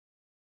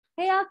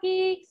Heyya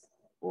Geeks,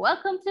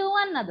 welcome to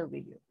another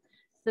video.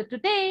 So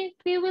today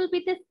we will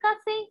be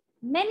discussing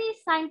many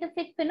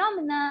scientific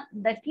phenomena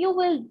that you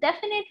will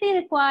definitely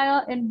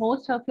require in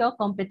most of your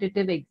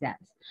competitive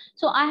exams.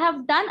 So I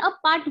have done a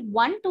part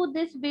 1 to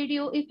this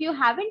video. If you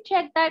haven't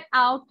checked that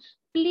out,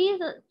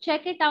 please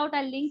check it out.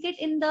 I'll link it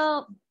in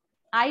the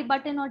I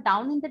button or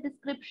down in the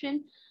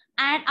description.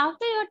 And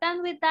after you're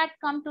done with that,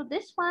 come to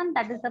this one,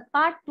 that is the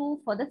part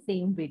 2 for the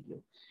same video.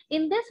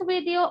 In this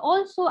video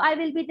also, I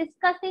will be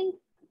discussing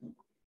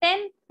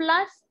 10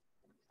 plus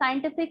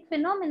scientific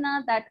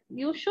phenomena that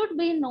you should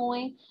be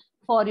knowing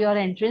for your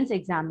entrance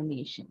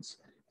examinations.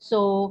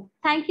 So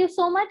thank you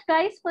so much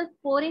guys for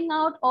pouring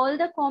out all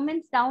the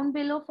comments down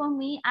below for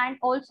me, and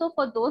also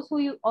for those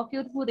of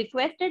you who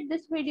requested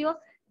this video.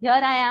 Here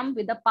I am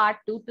with a part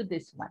 2 to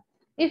this one.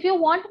 If you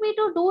want me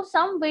to do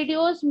some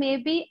videos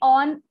maybe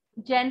on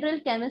general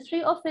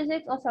chemistry or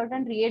physics or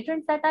certain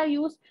reagents that are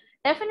used,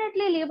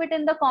 definitely leave it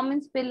in the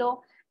comments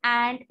below.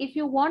 And if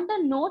you want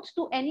the notes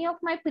to any of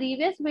my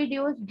previous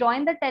videos,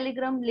 join the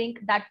Telegram link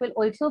that will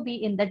also be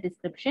in the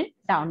description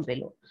down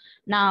below.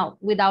 Now,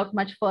 without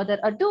much further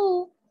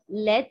ado,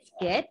 let's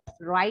get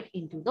right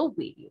into the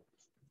video.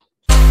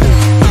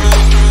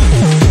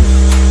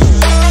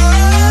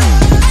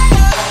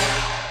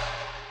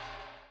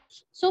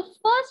 So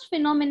first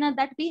phenomena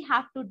that we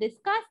have to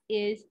discuss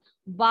is,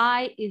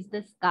 why is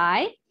the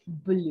sky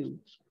blue?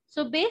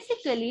 So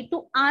basically,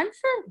 to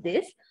answer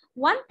this,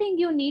 one thing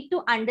you need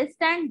to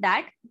understand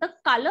that the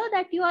color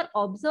that you are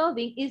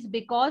observing is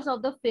because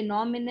of the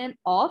phenomenon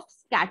of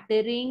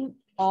scattering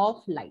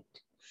of light.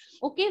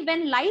 Okay,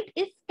 when light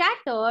is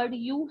scattered,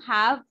 you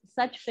have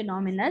such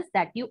phenomena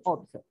that you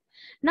observe.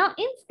 Now,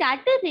 in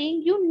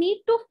scattering, you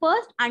need to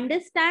first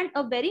understand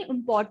a very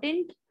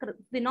important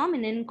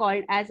phenomenon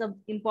called as an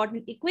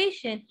important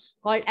equation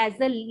called as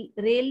the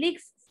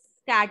Rayleigh's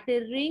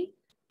scattering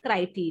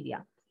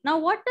criteria. Now,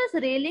 what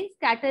does Rayleigh's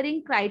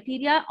scattering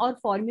criteria or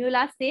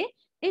formula say?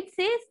 It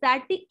says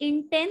that the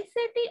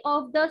intensity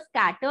of the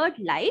scattered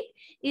light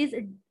is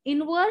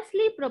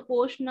inversely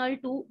proportional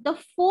to the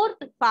fourth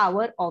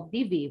power of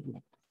the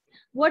wavelength.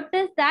 What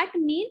does that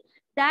mean?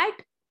 That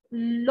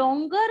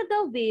longer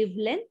the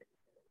wavelength,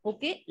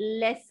 okay,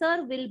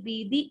 lesser will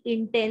be the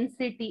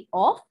intensity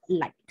of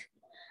light.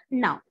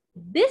 Now,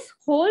 this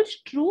holds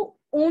true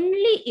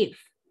only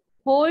if,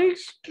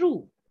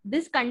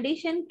 this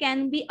condition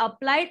can be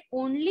applied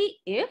only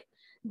if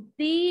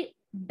the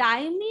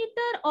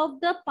diameter of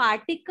the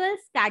particle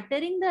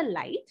scattering the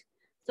light,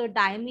 so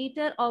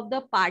diameter of the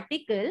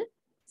particle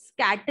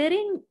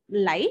scattering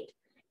light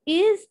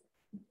is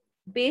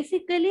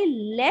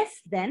basically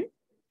less than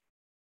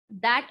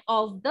that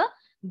of the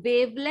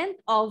wavelength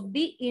of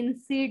the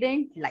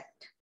incident light.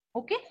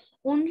 Okay,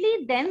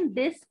 only then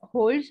this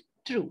holds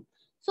true.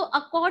 So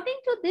according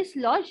to this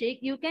logic,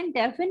 you can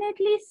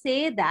definitely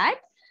say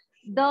that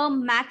the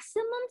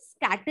maximum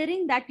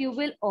scattering that you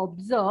will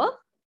observe,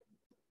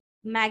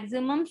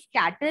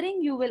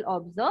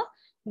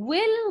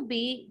 will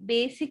be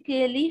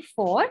basically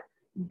for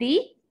the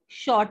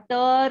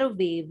shorter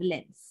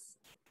wavelengths.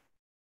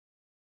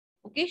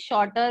 Okay,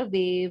 shorter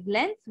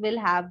wavelengths will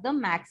have the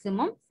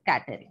maximum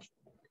scattering.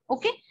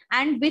 Okay,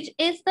 and which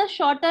is the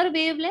shorter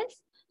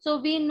wavelengths? So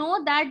we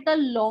know that the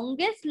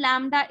longest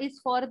lambda is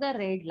for the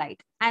red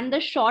light and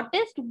the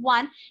shortest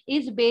one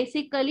is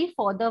basically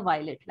for the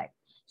violet light.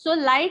 So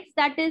lights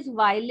that is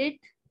violet,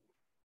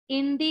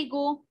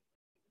 indigo,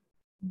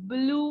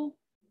 blue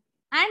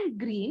and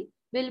green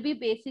will be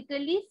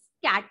basically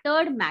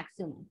scattered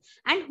maximum.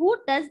 And who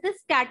does the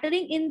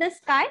scattering in the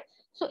sky?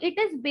 So it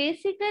is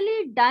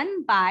basically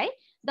done by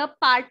the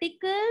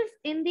particles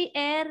in the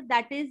air,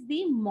 that is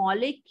the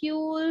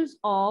molecules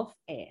of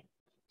air.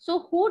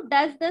 So who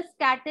does the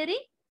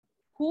scattering?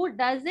 Who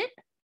does it?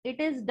 It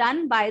is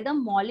done by the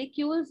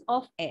molecules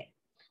of air.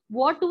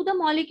 What do the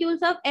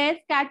molecules of air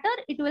scatter?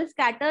 It will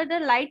scatter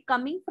the light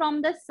coming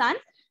from the sun,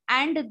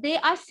 and they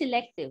are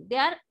selective. They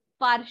are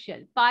partial.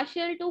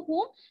 Partial to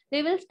whom?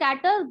 They will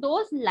scatter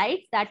those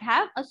lights that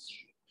have a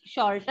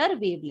shorter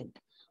wavelength.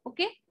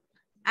 Okay.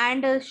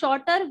 And a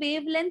shorter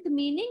wavelength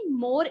meaning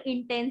more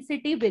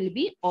intensity will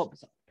be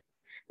observed.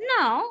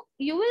 Now,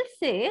 you will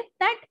say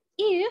that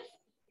if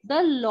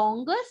the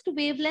longest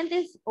wavelength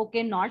is,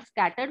 okay, not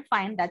scattered,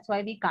 fine, that's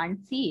why we can't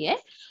see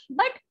it.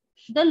 But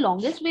the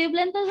longest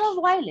wavelength is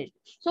of violet.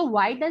 So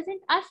why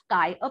doesn't our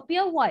sky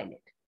appear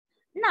violet?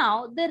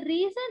 Now, the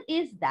reason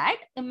is that,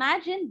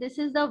 imagine this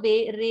is the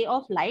ray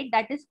of light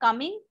that is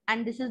coming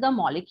and this is the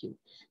molecule.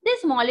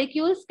 This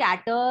molecule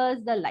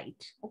scatters the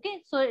light.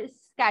 Okay, so it's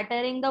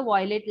scattering the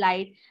violet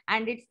light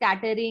and it's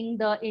scattering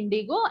the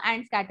indigo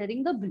and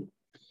scattering the blue.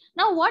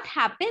 Now, what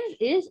happens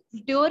is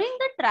during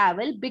the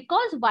travel,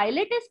 because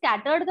violet is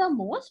scattered the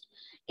most,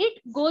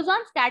 it goes on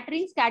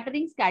scattering,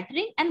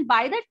 and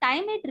by the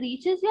time it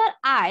reaches your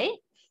eye,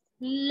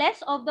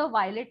 less of the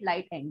violet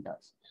light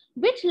enters.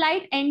 Which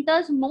light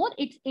enters more?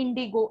 It's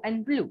indigo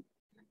and blue.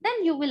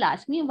 Then you will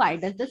ask me, why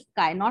does the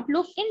sky not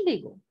look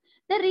indigo?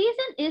 The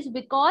reason is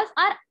because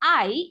our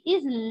eye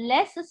is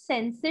less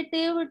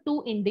sensitive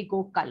to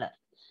indigo color.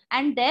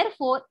 and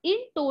therefore in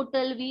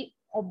total we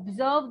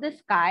observe the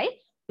sky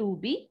to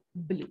be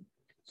blue.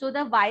 So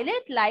the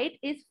violet light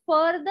is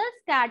further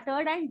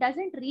scattered and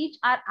doesn't reach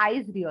our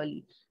eyes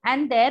really,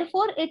 and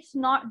therefore it's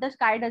not, the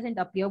sky doesn't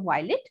appear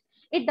violet.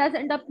 It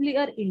doesn't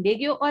appear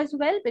indigo as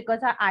well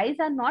because our eyes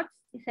are not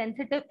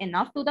sensitive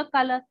enough to the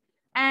color,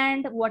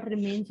 and what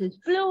remains is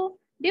blue,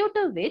 due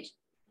to which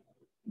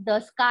the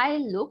sky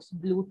looks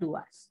blue to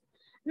us.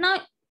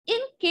 Now, in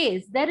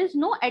case there is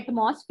no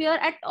atmosphere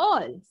at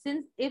all,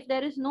 since if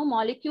there is no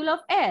molecule of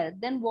air,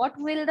 then what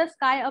will the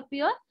sky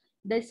appear?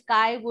 The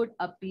sky would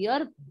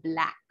appear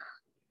black.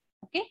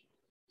 Okay.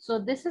 So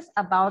this is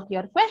about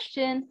your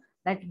question,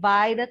 that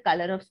why the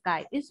color of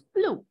sky is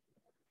blue.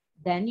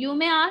 Then you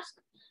may ask,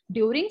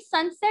 during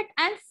sunset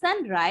and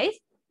sunrise,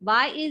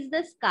 why is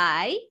the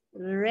sky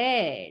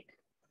red?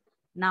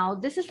 Now,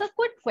 this is a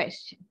good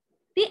question.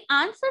 The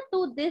answer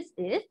to this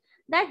is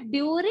that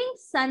during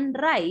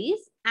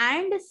sunrise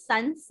and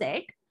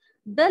sunset,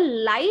 the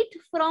light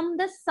from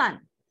the sun,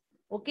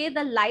 okay,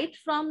 the light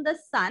from the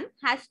sun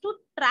has to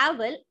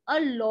travel a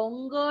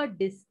longer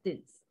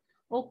distance.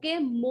 Okay,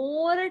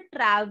 more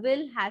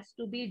travel has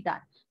to be done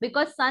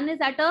because sun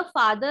is at a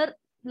farther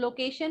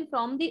location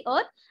from the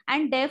earth,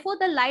 and therefore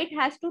the light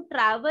has to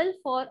travel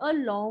for a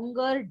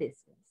longer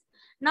distance.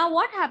 Now,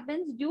 what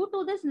happens due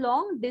to this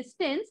long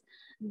distance?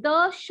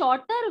 The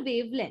shorter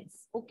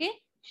wavelengths, okay,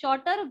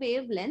 shorter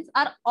wavelengths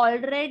are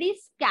already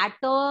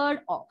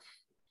scattered off.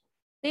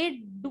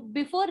 They do,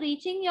 before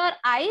reaching your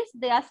eyes,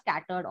 they are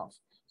scattered off.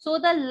 So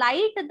the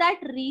light that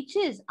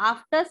reaches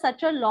after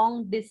such a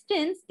long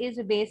distance is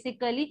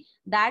basically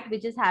that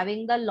which is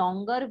having the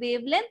longer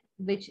wavelength,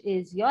 which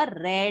is your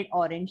red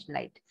orange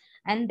light.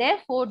 And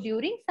therefore,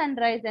 during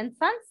sunrise and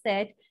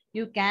sunset,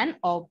 you can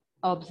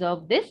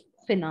observe this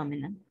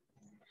phenomenon.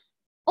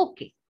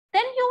 Okay.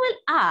 Then you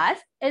will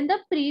ask in the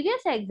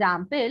previous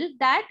example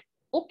that,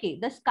 okay,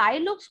 the sky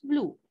looks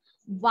blue.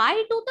 Why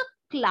do the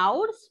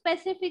clouds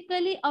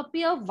specifically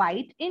appear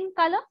white in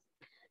color?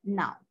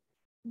 Now,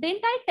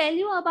 didn't I tell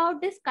you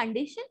about this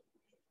condition?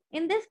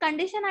 In this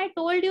condition, I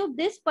told you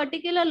this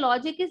particular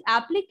logic is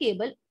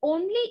applicable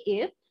only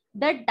if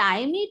the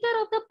diameter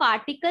of the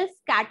particle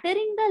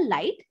scattering the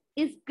light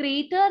is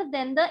greater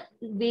than the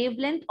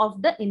wavelength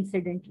of the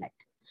incident light.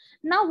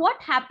 Now,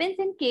 what happens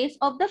in case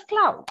of the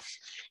clouds?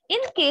 In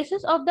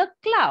cases of the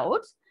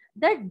clouds,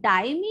 the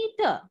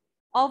diameter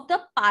of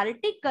the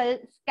particle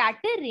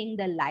scattering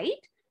the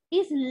light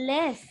is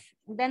less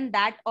than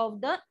that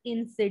of the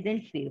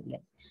incident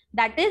wavelength.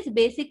 That is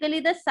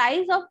basically the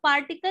size of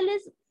particle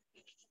is,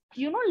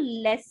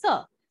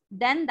 lesser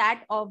than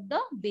that of the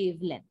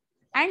wavelength.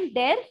 And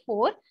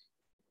therefore,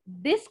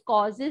 this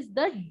causes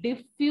the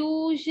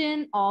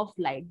diffusion of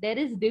light. There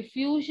is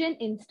diffusion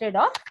instead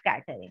of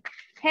scattering.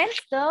 Hence,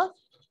 the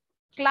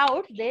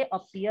clouds, they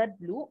appear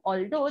blue,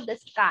 although the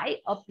sky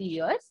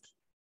appears,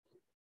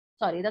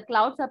 the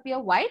clouds appear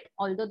white,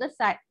 although the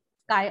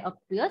sky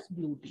appears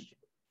blue.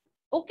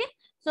 Okay,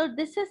 so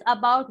this is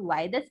about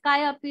why the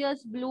sky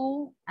appears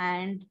blue,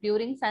 and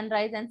during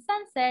sunrise and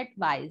sunset,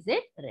 why is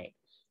it red?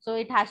 So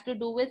it has to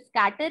do with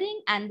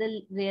scattering and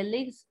the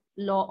Rayleigh's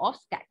law of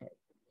scattering.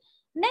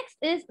 Next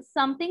is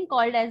something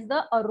called as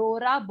the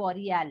Aurora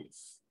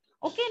borealis.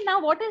 Okay,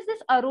 now what is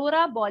this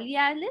Aurora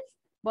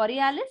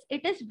borealis?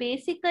 It is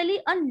basically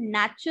a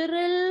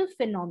natural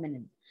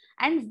phenomenon.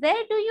 And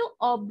where do you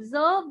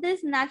observe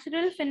this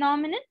natural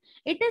phenomenon?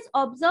 It is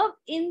observed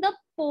in the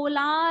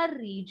polar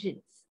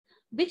regions.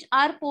 Which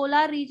are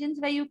polar regions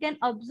where you can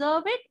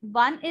observe it?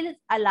 One is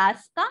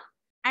Alaska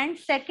and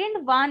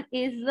second one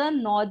is the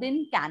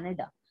northern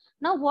Canada.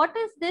 Now, what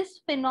is this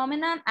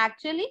phenomenon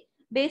actually?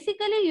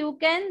 Basically, you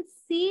can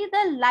see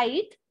the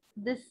light,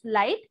 this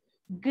light,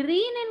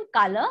 green in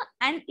color,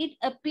 and it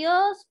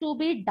appears to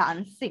be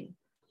dancing.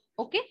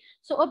 Okay,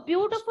 so a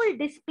beautiful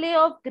display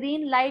of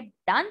green light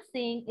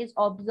dancing is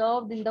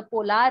observed in the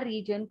polar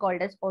region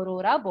called as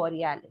Aurora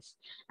borealis.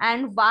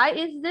 And why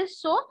is this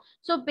so?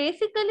 So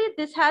basically,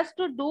 this has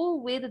to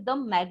do with the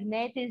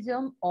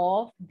magnetism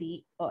of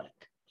the earth.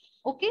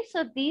 Okay,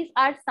 so these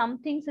are some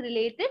things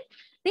related.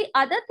 The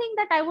other thing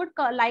that I would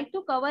like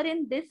to cover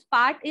in this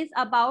part is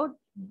about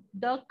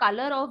the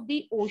color of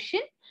the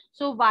ocean.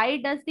 So why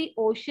does the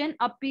ocean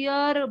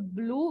appear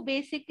blue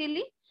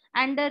basically?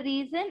 And the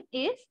reason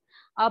is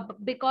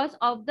because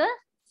of the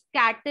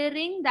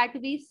scattering that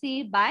we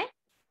see by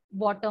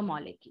water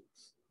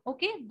molecules.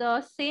 Okay,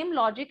 the same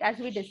logic as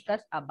we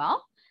discussed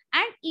above.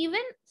 And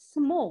even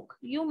smoke,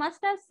 you must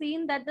have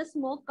seen that the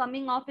smoke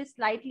coming off is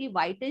slightly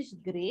whitish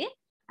gray.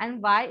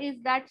 And why is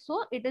that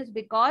so? It is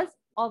because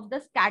of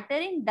the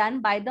scattering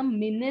done by the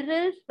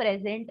minerals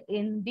present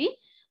in the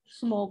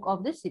smoke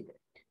of the cigarette.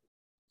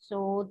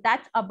 So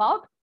that's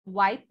about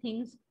why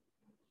things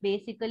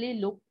basically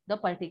look the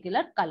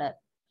particular color.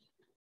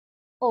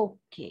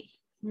 Okay.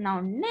 Now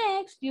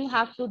next you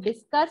have to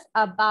discuss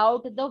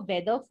about the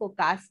weather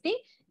forecasting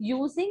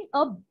using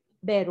a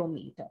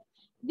barometer.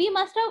 We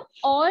must have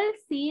all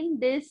seen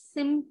this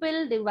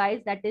simple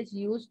device that is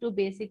used to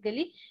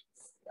basically,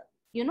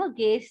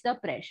 gauge the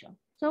pressure.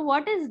 So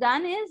what is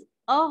done is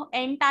a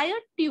entire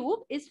tube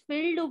is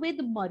filled with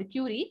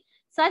mercury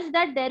such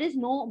that there is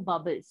no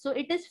bubbles. So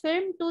it is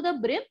filled to the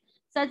brim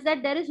such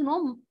that there is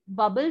no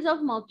bubbles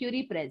of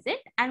mercury present.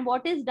 And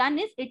what is done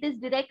is it is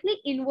directly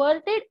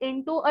inverted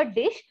into a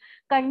dish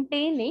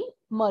containing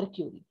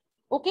mercury.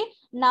 Okay.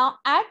 Now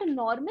at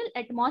normal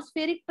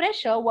atmospheric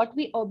pressure, what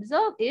we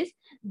observe is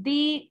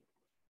the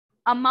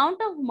amount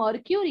of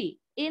mercury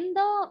in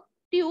the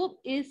tube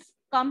is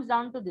comes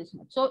down to this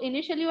much. So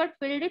initially you had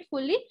filled it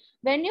fully.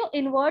 When you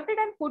invert it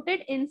and put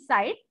it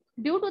inside,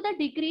 due to the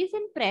decrease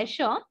in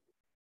pressure,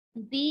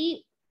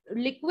 the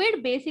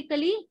liquid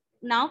basically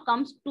now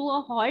comes to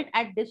a halt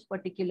at this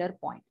particular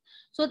point.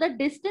 So the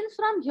distance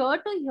from here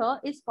to here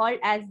is called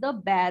as the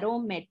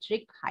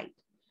barometric height.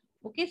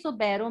 Okay, so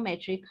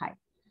barometric height.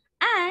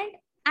 And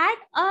at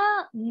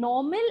a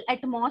normal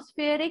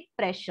atmospheric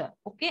pressure,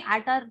 okay,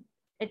 at our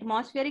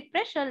atmospheric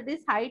pressure,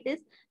 this height is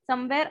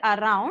somewhere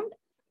around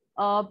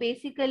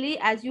basically,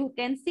 as you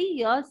can see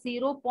here,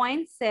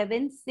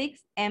 0.76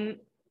 mm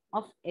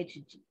of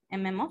Hg.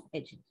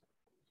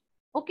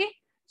 Okay,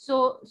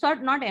 so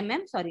not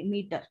mm, sorry,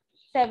 meter.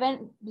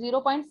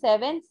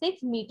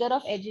 0.76 meter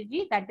of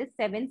Hg, that is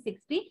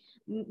 760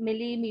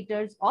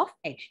 millimeters of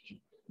Hg.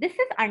 This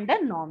is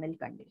under normal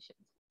conditions.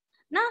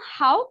 Now,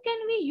 how can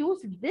we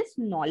use this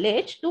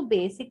knowledge to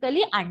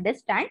basically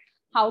understand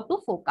how to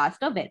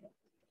forecast a weather?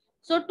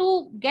 So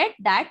to get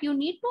that, you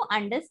need to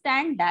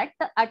understand that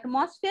the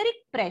atmospheric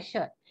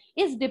pressure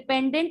is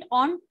dependent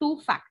on two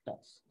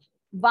factors.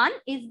 One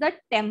is the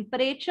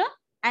temperature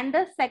and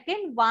the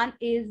second one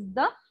is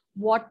the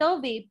water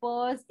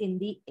vapors in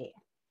the air.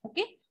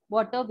 Okay,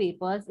 water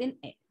vapors in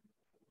air.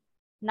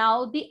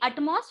 Now, the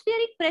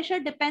atmospheric pressure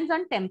depends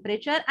on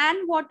temperature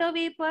and water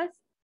vapors.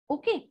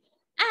 Okay,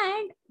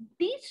 and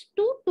these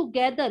two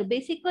together,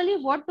 basically,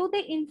 what do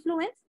they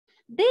influence?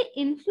 They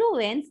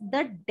influence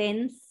the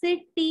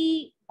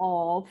density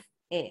of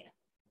air.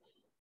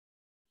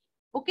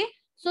 Okay,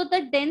 so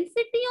the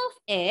density of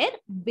air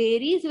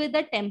varies with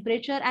the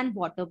temperature and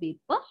water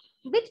vapor,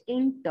 which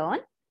in turn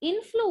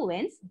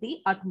influence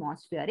the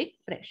atmospheric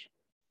pressure.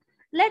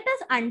 Let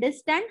us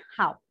understand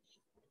how.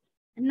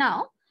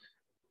 Now,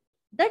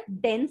 the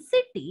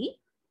density,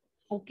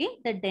 okay,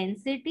 the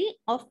density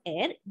of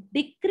air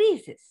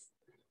decreases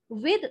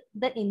with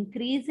the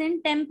increase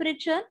in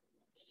temperature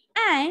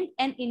and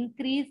an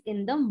increase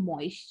in the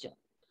moisture.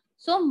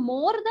 So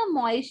more the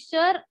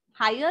moisture,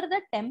 higher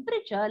the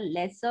temperature,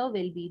 lesser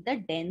will be the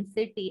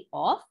density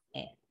of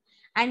air.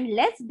 And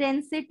less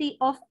density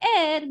of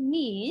air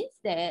means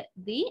that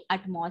the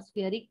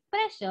atmospheric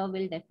pressure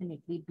will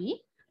definitely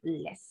be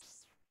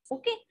less.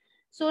 Okay.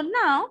 So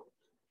now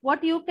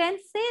what you can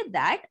say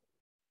that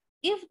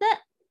if the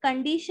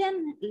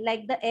condition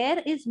like the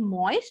air is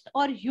moist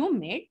or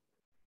humid,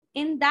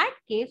 in that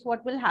case,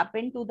 what will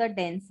happen to the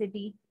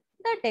density?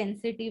 The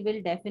density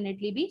will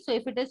definitely be, so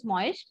if it is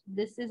moist,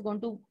 this is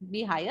going to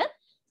be higher.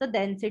 So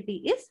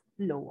density is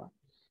lower.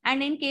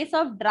 And in case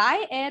of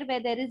dry air where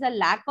there is a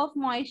lack of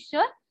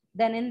moisture,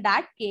 then in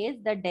that case,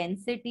 the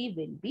density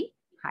will be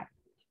high.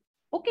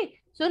 Okay,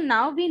 so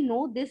now we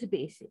know this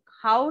basic.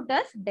 How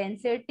does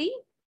density,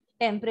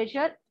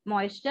 temperature,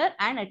 moisture,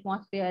 and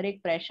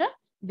atmospheric pressure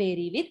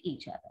vary with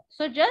each other?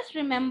 So just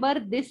remember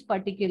this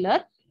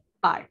particular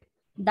part,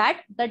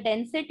 that the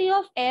density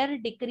of air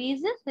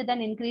decreases with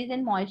an increase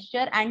in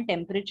moisture and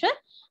temperature,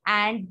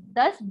 and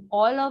thus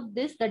all of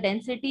this, the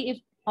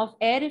density of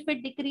air, if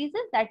it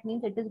decreases, that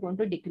means it is going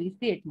to decrease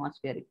the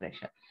atmospheric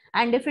pressure.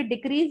 And if it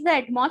decreases the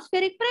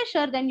atmospheric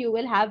pressure, then you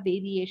will have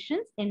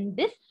variations in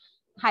this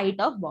height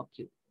of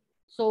vacuum.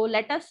 So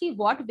let us see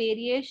what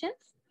variations.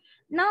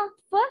 Now,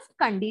 first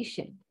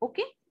condition,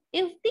 okay,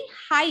 if the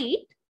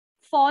height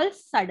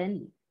falls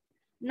suddenly.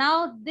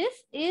 Now, this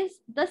is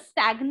the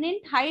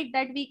stagnant height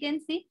that we can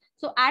see.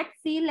 So at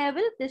sea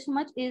level, this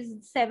much is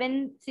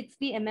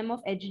 760 mm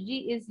of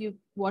Hg is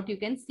what you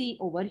can see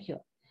over here.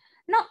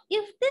 Now,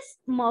 if this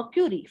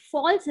mercury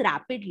falls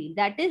rapidly,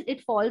 that is,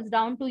 it falls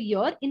down to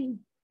here in,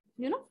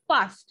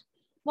 fast.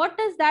 What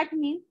does that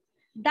mean?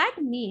 That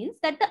means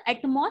that the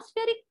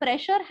atmospheric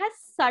pressure has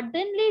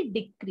suddenly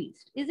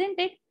decreased, isn't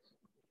it?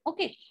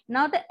 Okay.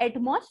 Now, the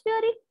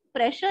atmospheric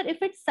pressure,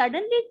 if it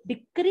suddenly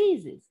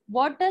decreases,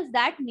 what does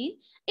that mean?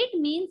 It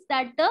means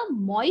that the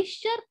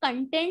moisture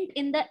content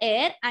in the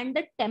air and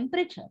the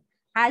temperature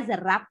has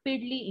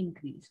rapidly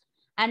increased.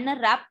 And a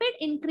rapid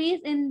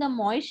increase in the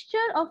moisture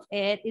of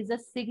air is a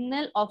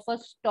signal of a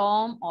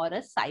storm or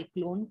a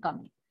cyclone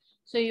coming.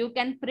 So you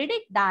can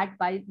predict that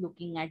by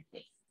looking at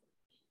this.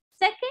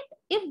 Second,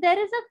 if there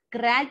is a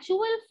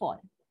gradual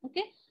fall,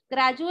 okay,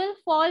 gradual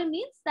fall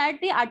means that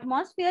the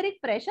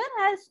atmospheric pressure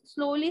has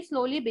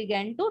slowly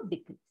begun to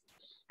decrease.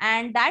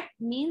 And that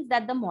means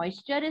that the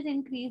moisture is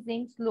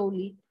increasing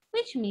slowly,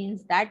 which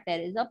means that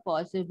there is a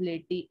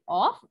possibility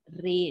of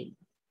rain.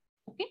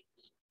 Okay.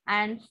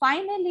 And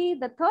finally,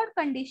 the third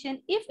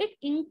condition, if it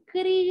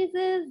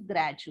increases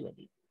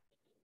gradually.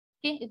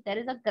 Okay, if there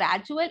is a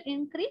gradual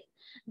increase,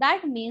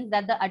 that means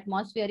that the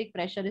atmospheric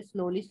pressure is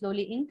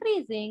slowly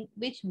increasing,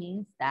 which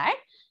means that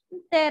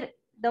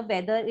the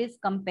weather is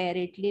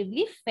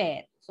comparatively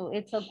fair. So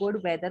it's a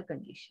good weather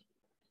condition.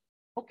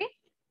 Okay.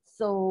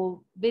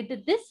 So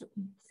with this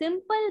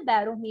simple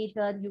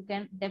barometer, you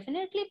can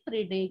definitely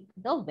predict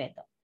the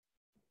weather.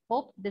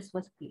 Hope this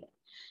was clear.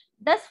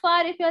 Thus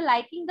far, if you're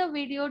liking the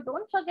video,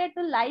 don't forget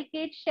to like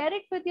it, share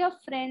it with your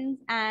friends,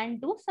 and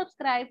do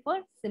subscribe for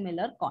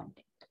similar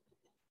content.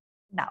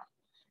 Now,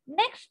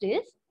 next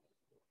is,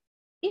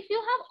 if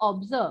you have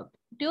observed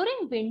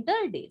during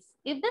winter days,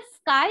 if the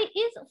sky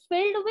is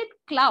filled with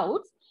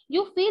clouds,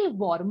 you feel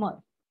warmer.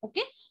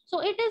 Okay. So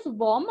it is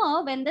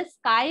warmer when the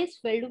sky is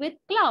filled with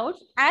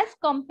clouds as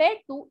compared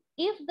to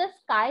if the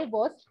sky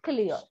was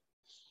clear.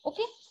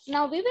 Okay.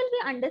 Now we will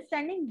be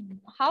understanding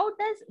how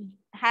does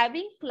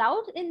having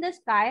clouds in the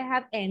sky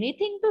have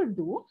anything to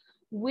do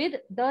with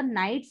the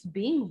nights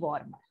being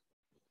warmer.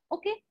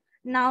 Okay.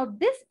 Now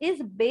this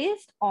is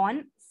based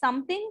on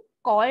something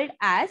called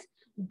as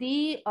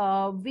the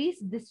Wies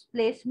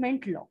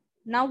displacement law.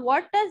 Now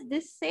what does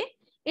this say?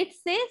 It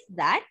says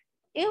that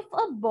if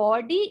a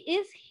body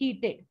is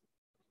heated,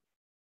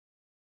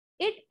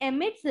 it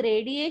emits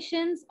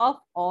radiations of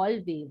all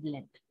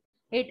wavelength.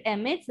 It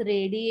emits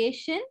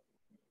radiation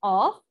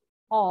of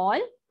all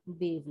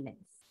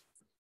wavelengths.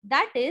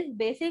 That is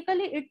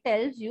basically, it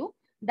tells you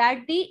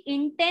that the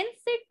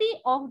intensity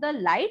of the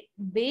light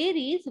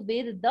varies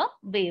with the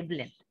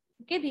wavelength.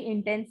 Okay, the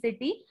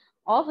intensity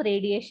of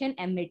radiation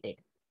emitted.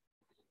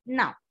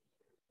 Now,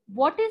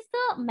 what is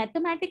the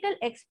mathematical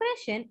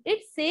expression?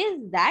 It says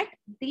that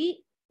the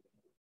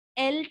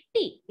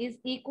LT is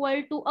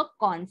equal to a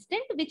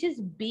constant, which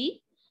is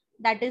B,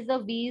 that is the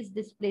Wies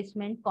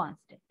displacement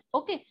constant.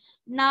 Okay.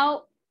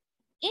 Now,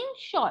 in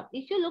short,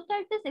 if you look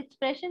at this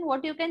expression,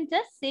 what you can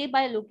just say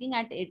by looking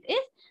at it is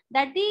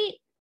that the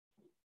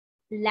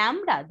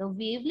lambda, the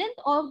wavelength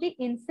of the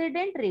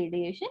incident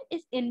radiation,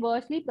 is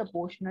inversely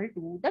proportional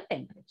to the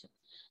temperature.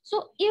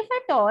 So if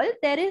at all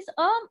there is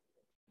a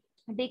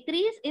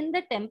decrease in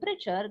the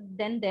temperature,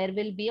 then there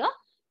will be a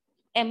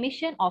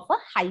emission of a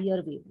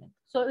higher wavelength.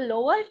 So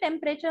lower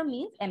temperature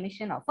means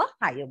emission of a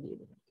higher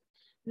wavelength.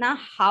 Now,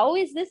 how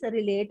is this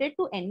related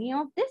to any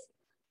of this?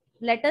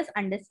 Let us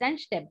understand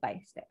step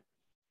by step.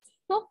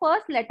 So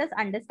first, let us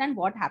understand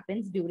what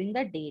happens during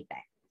the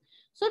daytime.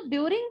 So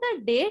during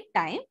the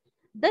daytime,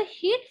 the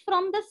heat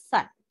from the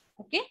sun,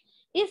 okay,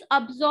 is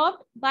absorbed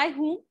by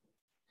whom?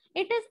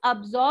 It is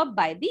absorbed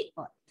by the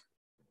earth.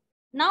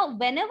 Now,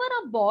 whenever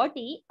a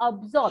body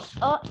absorbs,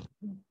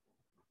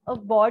 a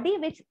body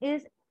which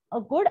is a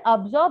good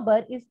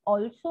absorber is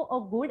also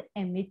a good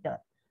emitter.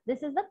 This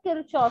is the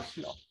Kirchhoff's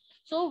law.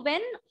 So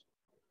when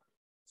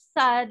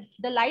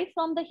the light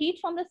from the heat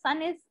from the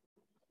sun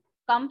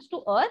comes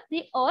to earth,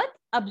 the earth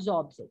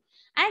absorbs it.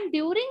 And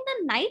during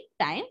the night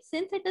time,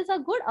 since it is a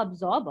good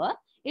absorber,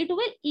 it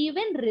will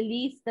even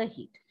release the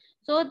heat.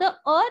 So the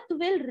earth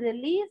will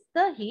release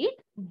the heat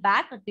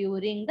back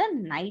during the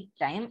night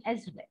time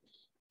as well.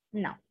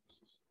 Now,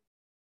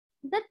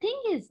 the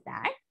thing is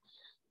that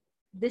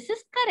this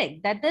is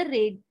correct that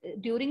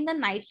during the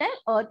night time,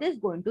 earth is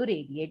going to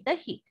radiate the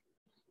heat.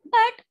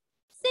 But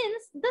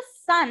since the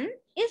sun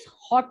is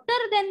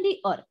hotter than the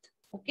earth,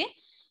 okay,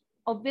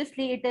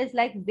 obviously it is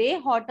like way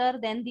hotter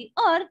than the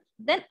earth,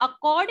 then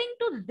according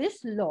to this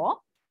law,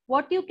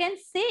 what you can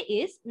say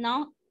is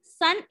now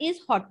sun is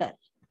hotter.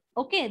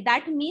 Okay,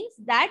 that means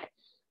that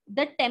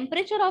the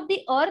temperature of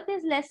the earth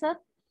is lesser.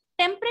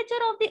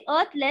 Temperature of the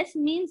earth less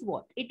means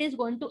what? It is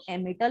going to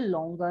emit a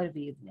longer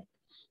wavelength.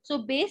 So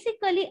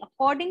basically,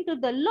 according to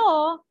the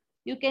law,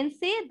 you can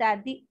say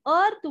that the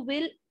earth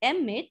will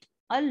emit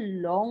a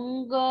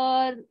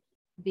longer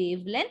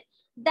wavelength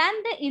than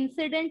the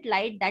incident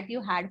light that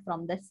you had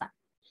from the sun.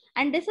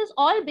 And this is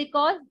all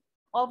because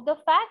of the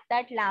fact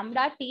that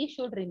lambda T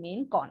should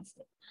remain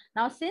constant.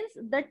 Now, since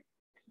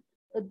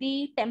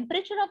the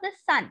temperature of the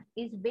sun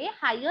is way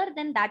higher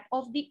than that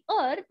of the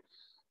earth,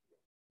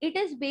 it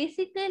is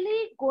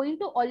basically going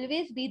to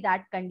always be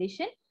that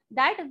condition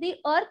that the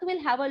earth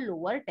will have a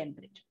lower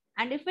temperature.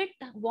 And if it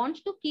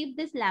wants to keep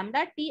this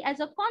lambda T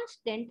as a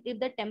constant, if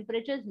the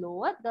temperature is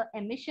lower, the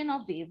emission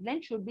of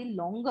wavelength should be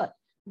longer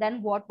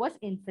than what was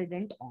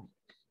incident on.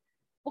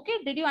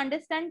 Okay, did you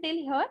understand till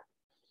here?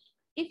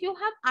 If you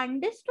have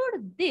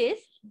understood this,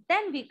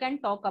 then we can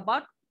talk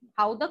about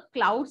how the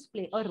clouds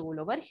play a role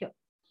over here.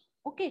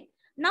 Okay,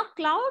 now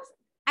clouds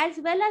as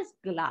well as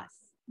glass,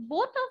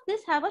 both of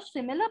these have a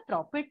similar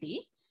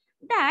property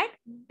that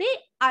they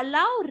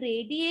allow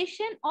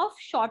radiation of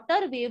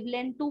shorter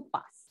wavelength to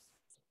pass.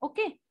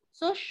 Okay,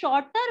 so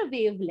shorter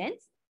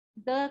wavelengths,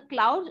 the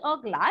clouds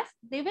or glass,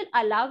 they will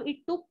allow it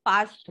to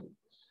pass through.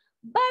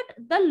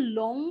 But the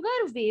longer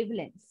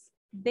wavelengths,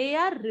 they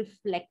are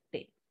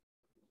reflected.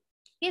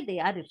 Okay, they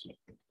are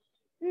reflected.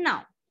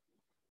 Now,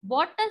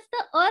 what does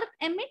the earth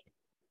emit?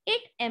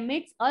 It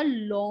emits a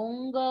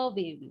longer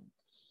wavelength.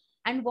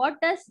 And what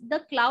does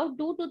the cloud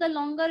do to the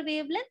longer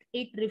wavelength?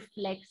 It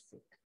reflects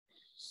it.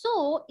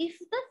 So if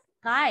the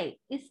sky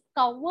is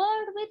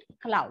covered with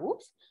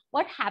clouds,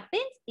 what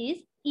happens is,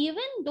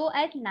 even though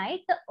at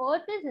night the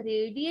earth is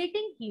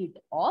radiating heat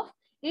off,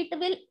 it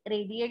will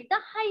radiate the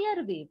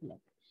higher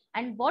wavelength.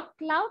 And what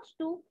clouds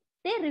do?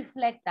 They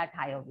reflect that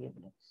higher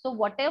wavelength. So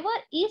whatever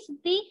is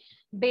the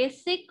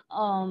basic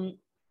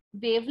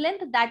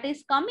wavelength that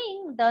is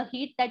coming, the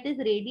heat that is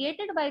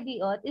radiated by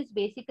the earth is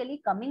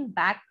basically coming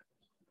back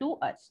to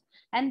us.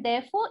 And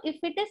therefore, if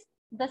it is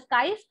the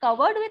sky is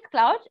covered with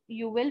clouds,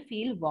 you will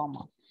feel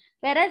warmer.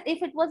 Whereas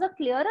if it was a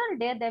clearer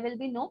day, there will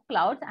be no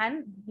clouds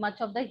and much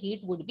of the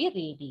heat would be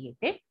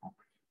radiated.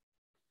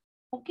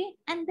 Okay,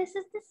 and this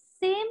is the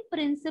same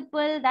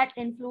principle that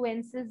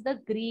influences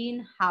the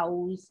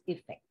greenhouse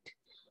effect.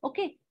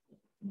 Okay,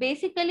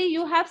 basically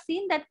you have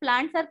seen that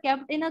plants are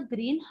kept in a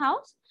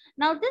greenhouse.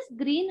 Now this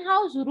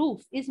greenhouse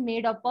roof is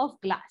made up of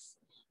glass,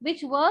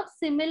 which works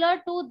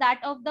similar to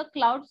that of the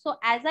cloud. So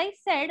as I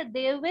said,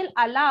 they will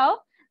allow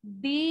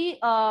the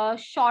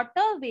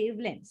shorter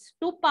wavelengths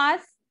to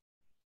pass,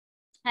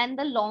 and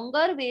the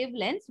longer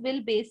wavelengths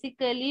will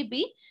basically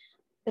be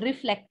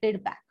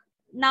reflected back.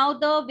 Now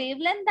the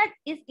wavelength that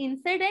is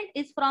incident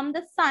is from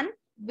the sun,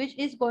 which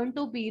is going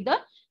to be the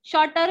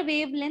shorter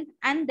wavelength,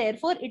 and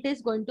therefore it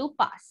is going to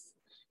pass.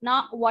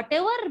 Now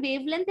whatever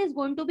wavelength is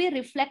going to be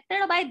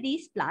reflected by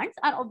these plants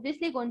are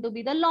obviously going to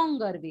be the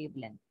longer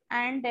wavelength,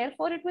 and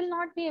therefore it will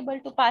not be able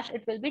to pass.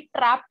 It will be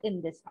trapped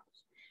in this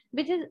house,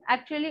 which is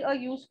actually a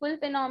useful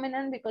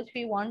phenomenon because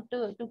we want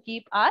to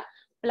keep our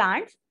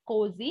plants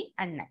cozy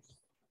and nice.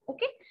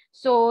 Okay,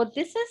 so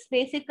this is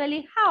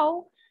basically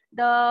how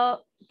the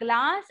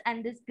glass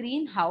and this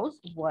greenhouse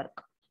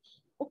work.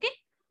 Okay,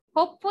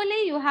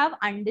 hopefully you have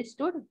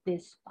understood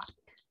this part.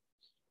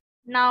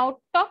 Now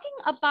talking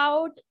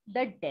about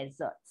the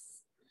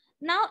deserts.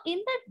 Now in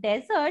the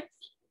deserts,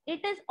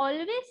 it is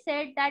always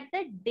said that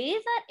the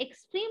days are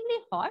extremely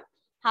hot.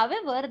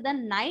 However, the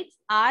nights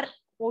are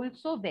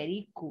also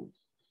very cool.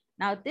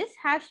 Now this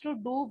has to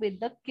do with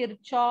the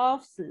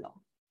Kirchhoff's law.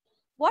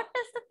 What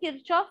does the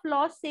Kirchhoff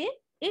law say?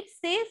 It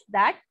says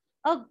that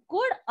a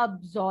good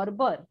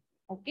absorber,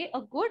 okay,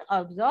 a good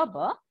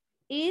absorber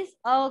is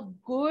a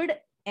good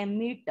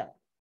emitter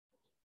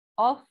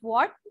of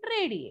what?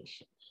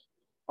 Radiation.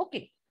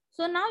 Okay,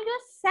 so now your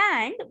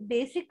sand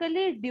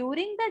basically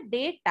during the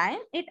daytime,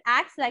 it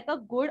acts like a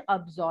good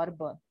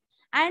absorber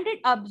and it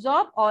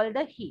absorbs all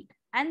the heat,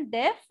 and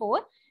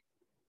therefore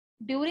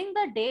during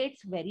the day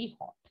it's very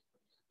hot.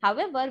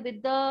 However,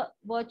 with the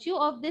virtue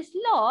of this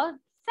law,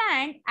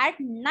 sand at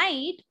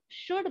night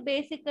should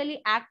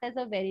basically act as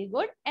a very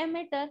good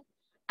emitter,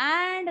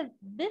 and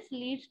this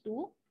leads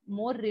to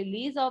more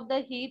release of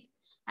the heat,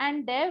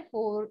 and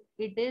therefore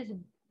it is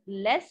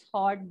less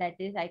hot. That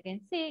is, I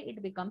can say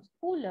it becomes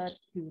cooler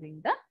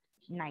during the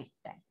night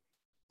time.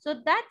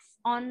 So that's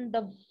on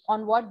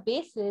what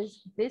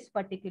basis this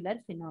particular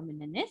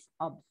phenomenon is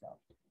observed.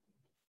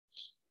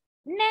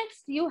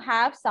 Next, you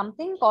have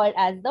something called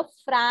as the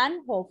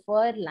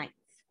Fraunhofer lines.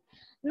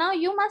 Now,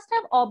 you must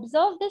have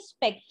observed the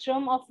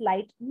spectrum of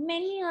light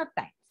many a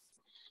times.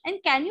 And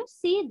can you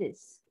see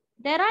this?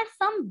 There are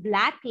some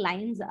black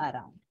lines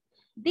around.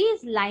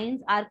 These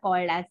lines are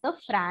called as the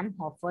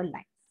Fraunhofer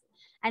lines.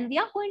 And we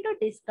are going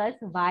to discuss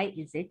why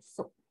is it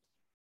so.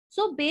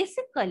 So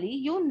basically,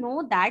 you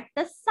know that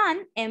the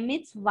sun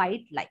emits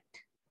white light.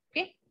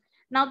 Okay.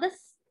 Now, the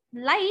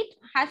light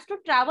has to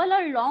travel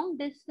a long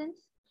distance.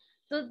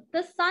 So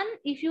the sun,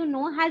 if you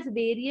know, has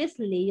various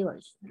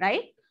layers,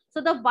 right?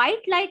 So the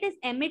white light is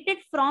emitted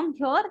from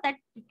here, that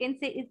you can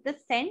say is the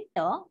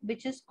center,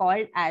 which is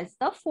called as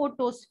the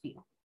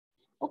photosphere.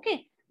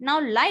 Okay. Now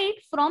light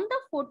from the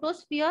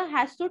photosphere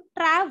has to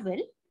travel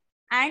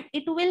and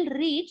it will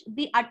reach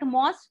the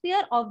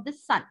atmosphere of the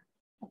sun.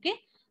 Okay.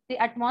 The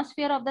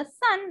atmosphere of the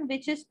sun,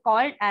 which is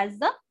called as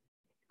the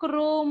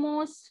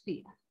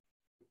chromosphere.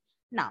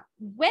 Now,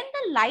 when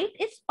the light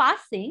is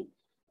passing,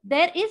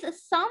 there is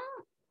some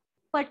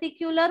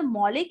particular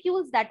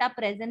molecules that are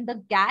present,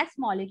 the gas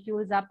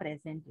molecules are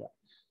present here.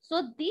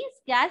 So these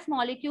gas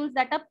molecules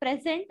that are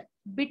present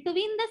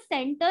between the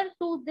center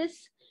to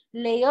this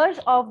layers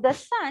of the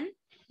sun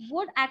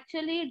would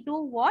actually do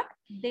what?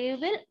 They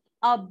will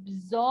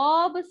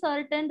absorb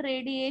certain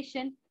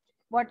radiation.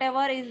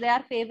 Whatever is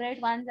their favorite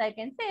ones, I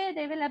can say,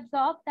 they will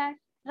absorb that,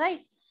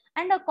 right?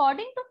 And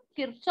according to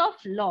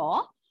Kirchhoff's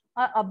law,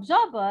 an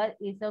absorber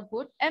is a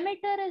good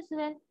emitter as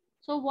well.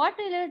 So what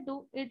will it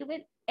do? It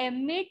will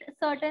emit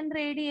certain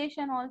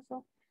radiation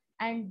also,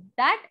 and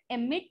that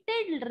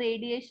emitted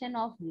radiation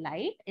of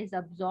light is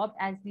absorbed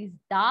as these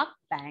dark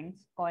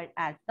bands called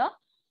as the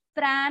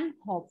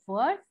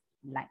Fraunhofer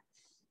lines.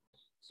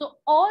 So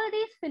all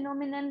these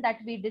phenomena that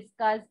we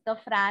discussed, the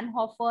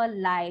Fraunhofer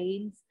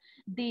lines,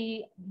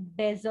 the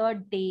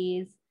desert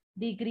days,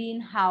 the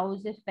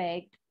greenhouse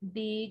effect,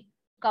 the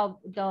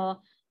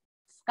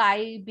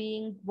sky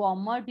being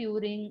warmer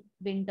during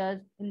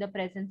winters in the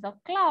presence of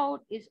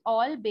cloud, is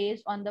all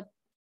based on the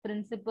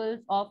principles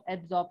of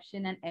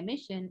absorption and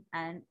emission,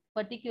 and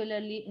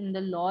particularly in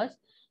the laws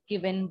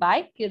given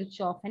by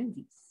Kirchhoff and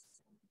Weiss.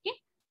 Okay.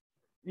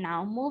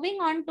 Now moving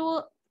on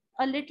to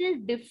a little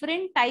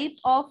different type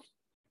of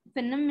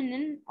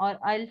phenomenon, or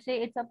I'll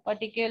say it's a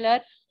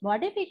particular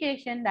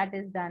modification that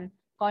is done,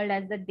 called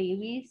as the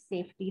Davy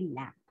safety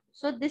lamp.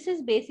 So this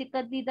is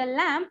basically the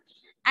lamp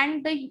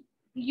And the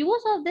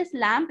use of this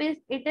lamp is,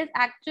 it is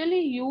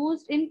actually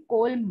used in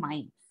coal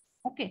mines.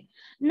 Okay.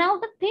 Now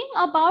the thing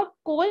about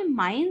coal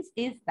mines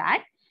is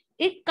that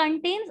it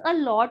contains a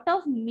lot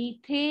of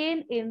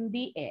methane in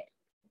the air.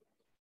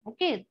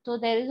 Okay, so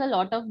there is a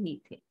lot of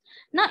methane.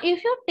 Now,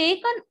 if you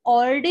take an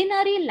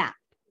ordinary lamp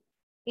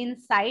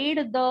inside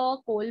the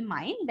coal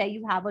mine where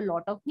you have a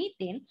lot of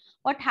methane,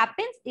 what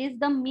happens is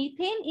the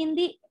methane in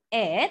the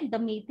air, the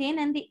methane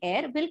and the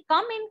air will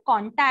come in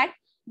contact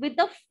with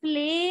the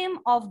flame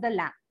of the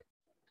lamp.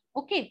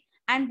 Okay,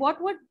 and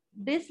what would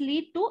this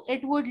lead to?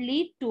 It would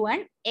lead to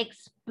an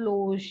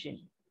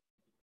explosion.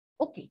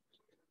 Okay,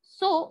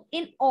 so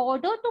in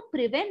order to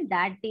prevent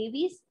that,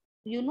 Davies,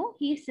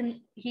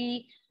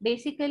 he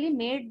basically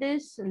made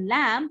this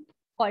lamp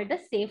called a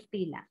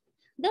safety lamp.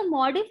 The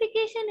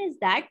modification is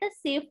that the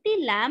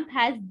safety lamp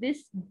has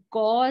this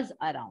gauze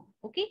around.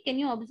 Okay, can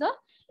you observe?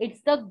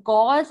 It's the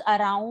gauze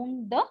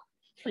around the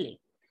flame.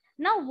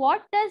 Now,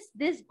 what does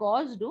this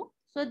gauze do?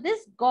 So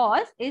this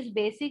gauze is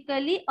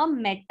basically a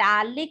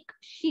metallic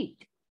sheet,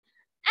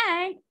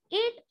 and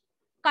it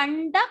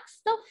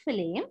conducts the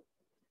flame,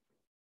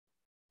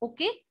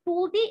 okay,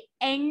 to the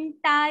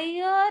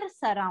entire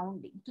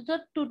surrounding,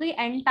 to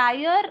the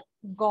entire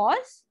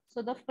gauze.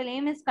 So the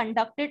flame is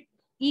conducted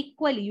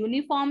equally,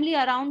 uniformly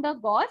around the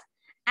gauze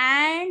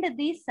and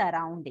the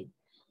surrounding.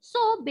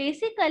 So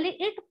basically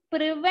it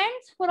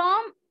prevents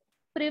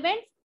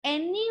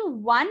any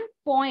one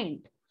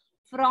point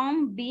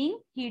from being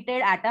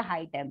heated at a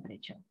high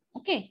temperature.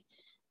 Okay,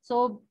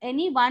 so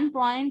any one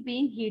point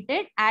being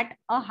heated at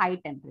a high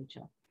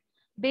temperature,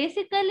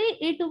 basically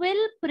it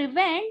will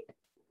prevent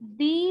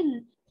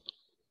the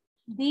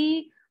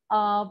the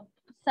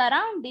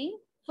surrounding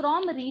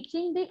from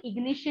reaching the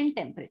ignition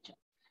temperature.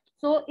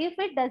 So if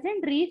it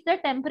doesn't reach the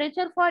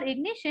temperature for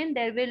ignition,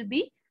 there will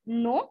be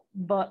no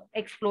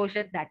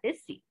explosion that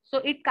is seen. So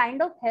it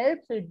kind of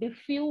helps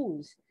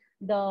diffuse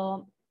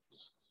the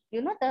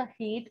the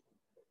heat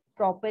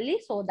properly,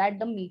 so that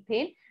the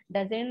methane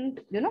doesn't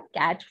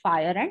catch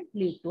fire and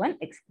lead to an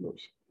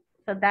explosion.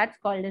 So that's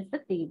called as the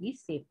Davy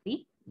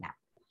safety lamp.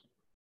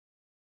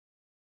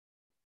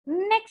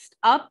 Next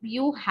up,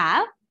 you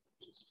have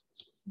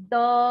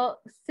the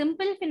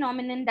simple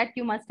phenomenon that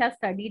you must have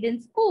studied in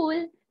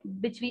school,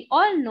 which we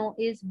all know,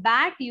 is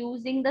bat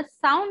using the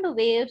sound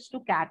waves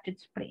to catch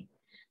its prey.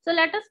 So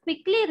let us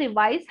quickly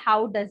revise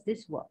how does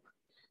this work.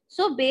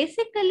 So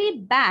basically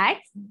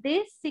bats,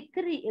 they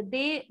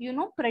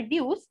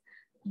produce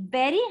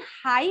very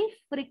high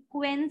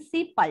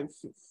frequency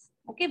pulses.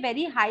 Okay,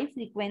 very high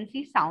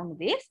frequency sound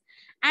waves.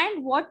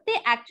 And what they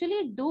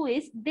actually do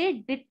is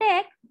they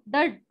detect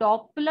the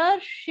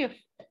Doppler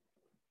shift.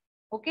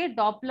 Okay,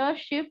 Doppler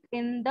shift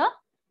in the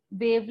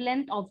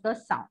wavelength of the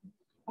sound.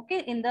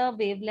 Okay, in the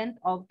wavelength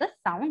of the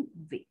sound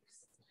waves.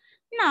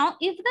 Now,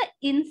 if the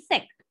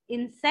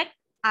insect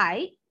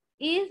eye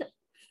is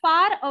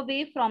far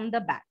away from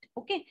the bat,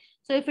 okay,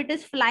 so if it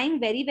is flying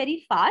very,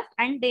 very fast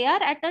and they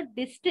are at a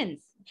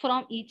distance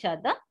from each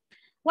other,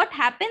 what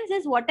happens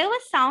is whatever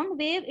sound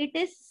wave it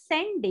is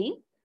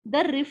sending,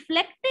 the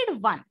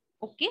reflected one,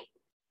 okay,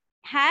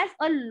 has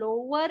a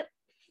lower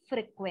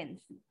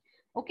frequency.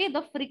 Okay,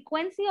 the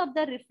frequency of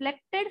the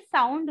reflected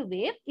sound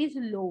wave is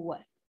lower.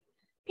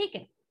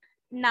 Okay.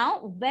 Now,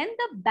 when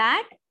the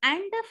bat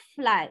and the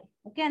fly,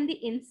 okay, and the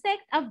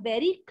insect are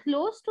very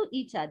close to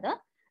each other,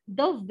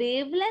 the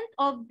wavelength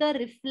of the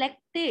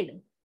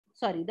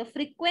the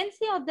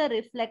frequency of the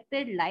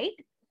reflected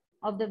light,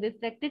 of the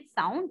reflected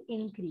sound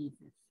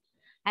increases.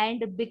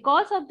 And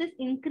because of this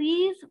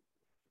increase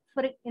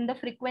in the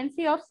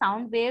frequency of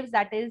sound waves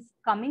that is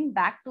coming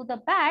back to the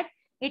bat,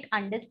 it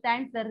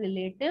understands the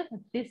relative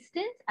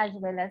distance as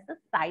well as the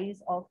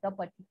size of the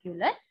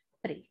particular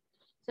prey.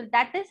 So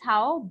that is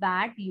how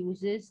bat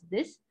uses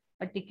this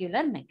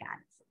particular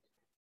mechanism.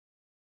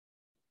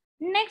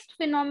 Next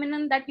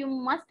phenomenon that you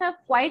must have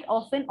quite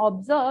often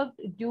observed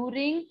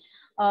during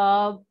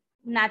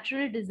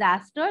natural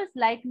disasters,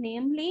 like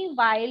namely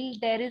while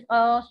there is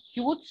a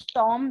huge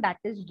storm that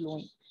is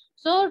blowing.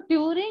 So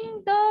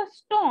during the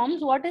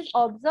storms, what is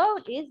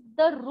observed is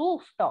the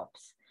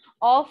rooftops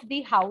of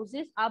the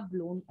houses are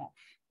blown off.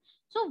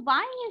 So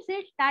why is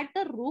it that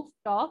the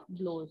rooftop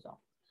blows off?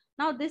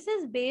 Now this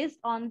is based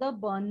on the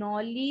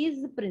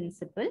Bernoulli's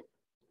principle.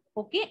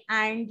 Okay,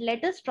 and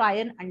let us try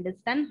and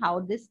understand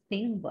how this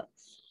thing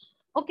works.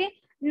 Okay,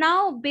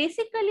 now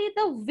basically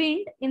the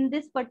wind in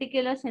this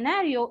particular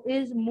scenario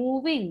is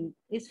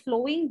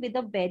flowing with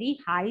a very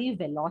high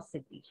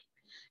velocity.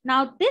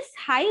 Now this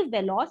high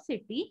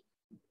velocity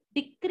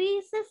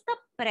decreases the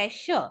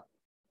pressure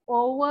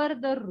over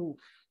the roof.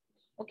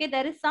 Okay,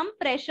 there is some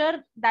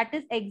pressure that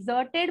is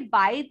exerted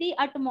by the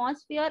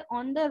atmosphere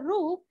on the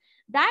roof.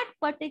 That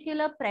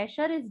particular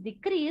pressure is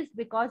decreased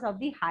because of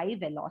the high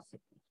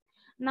velocity.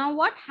 Now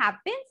what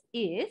happens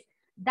is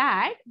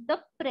that the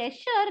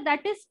pressure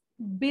that is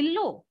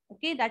below,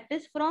 okay, that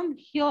is from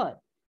here,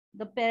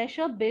 the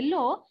pressure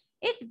below,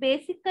 it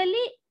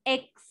basically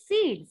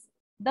exceeds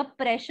the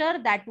pressure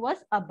that was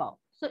above.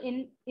 So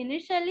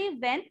initially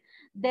when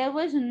there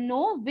was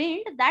no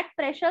wind, that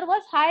pressure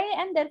was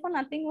high and therefore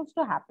nothing was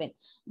to happen.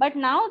 But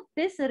now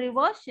this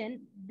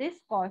reversion, this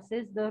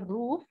causes the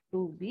roof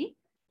to be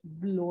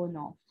blown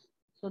off.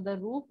 So the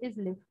roof is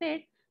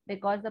lifted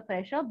because the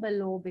pressure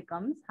below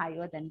becomes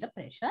higher than the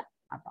pressure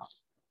above.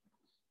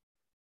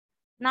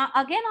 Now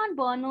again on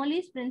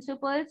Bernoulli's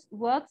principles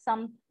works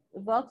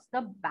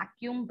the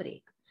vacuum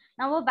brake.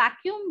 Now a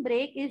vacuum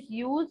brake is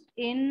used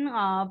in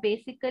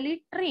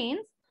basically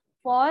trains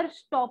for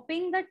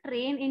stopping the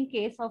train in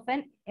case of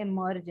an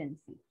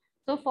emergency.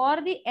 So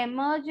for the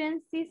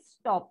emergency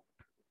stop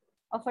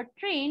of a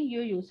train,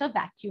 you use a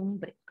vacuum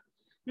brake.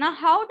 Now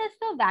how does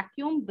the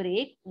vacuum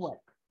brake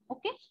work?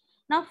 Okay.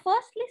 Now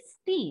firstly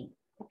steam.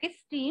 Okay,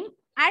 steam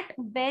at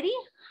very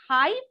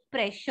high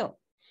pressure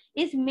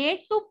is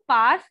made to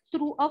pass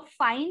through a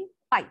fine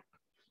pipe.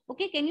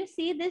 Okay, can you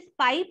see this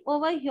pipe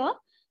over here?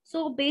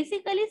 So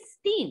basically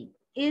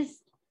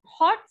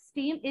hot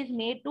steam is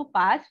made to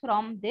pass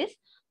from this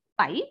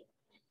pipe,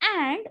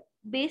 and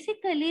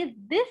basically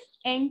this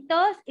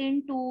enters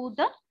into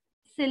the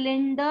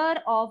cylinder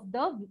of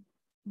the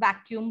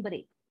vacuum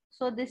brake.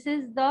 So this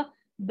is the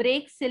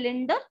brake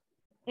cylinder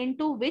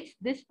into which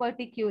this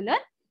particular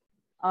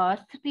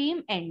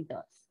steam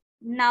enters.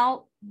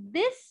 Now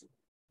this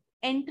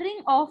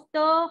entering of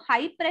the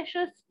high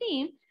pressure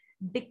steam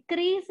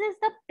decreases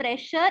the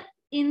pressure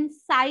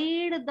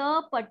inside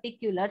the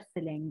particular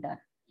cylinder,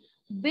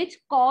 which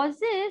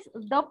causes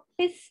the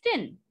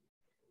piston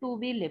to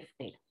be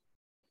lifted.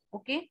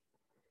 Okay.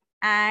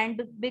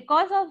 And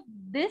because of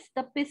this,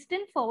 the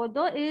piston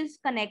further is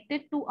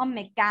connected to a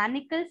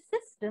mechanical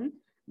system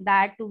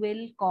that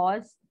will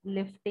cause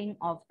lifting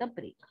of the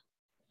brake.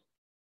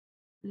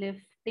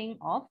 Lifting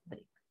of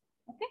brake.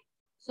 Okay.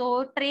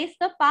 So trace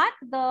the path,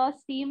 the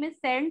steam is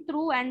sent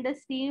through and the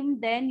steam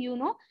then,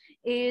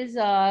 is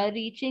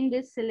reaching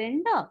this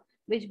cylinder,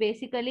 which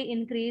basically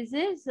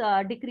decreases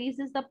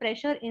the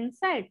pressure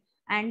inside,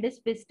 and this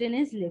piston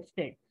is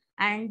lifted.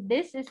 And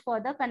this is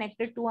further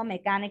connected to a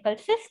mechanical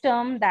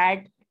system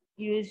that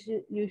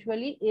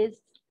usually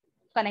is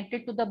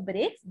connected to the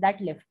brakes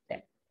that lift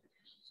them.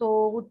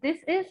 So this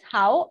is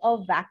how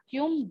a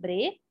vacuum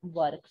brake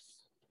works.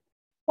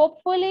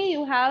 Hopefully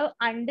you have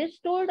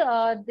understood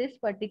this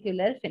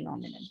particular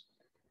phenomenon.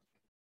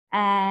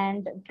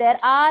 And there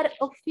are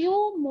a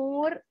few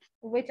more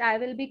which I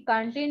will be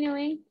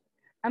continuing.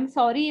 I'm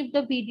sorry if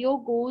the video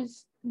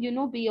goes,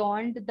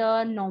 beyond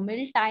the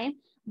normal time,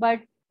 but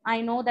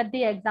I know that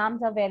the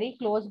exams are very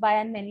close by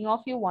and many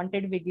of you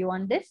wanted video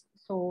on this.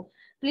 So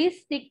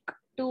please stick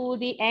to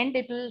the end.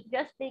 It will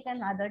just take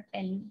another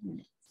 10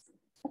 minutes.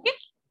 Okay.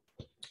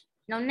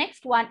 Now,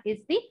 next one is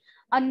the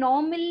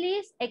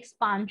anomalous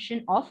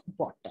expansion of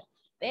water.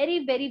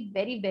 Very, very,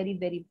 very, very,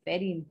 very,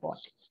 very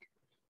important.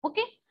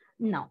 Okay.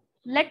 Now,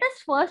 let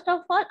us first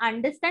of all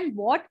understand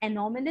what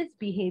anomalous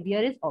behavior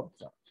is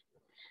observed.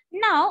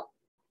 Now,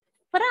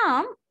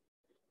 from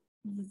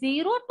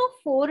 0 to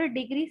 4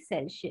 degrees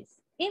Celsius,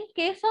 in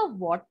case of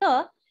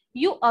water,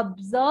 you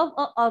observe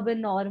a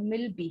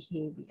abnormal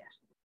behavior.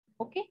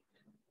 Okay.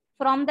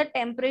 From the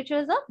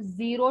temperatures of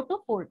 0 to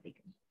 4 degrees.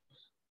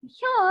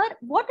 Here,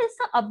 what is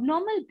the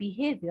abnormal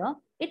behavior?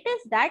 It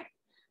is that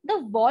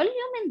the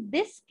volume in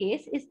this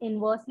case is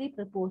inversely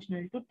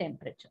proportional to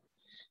temperature.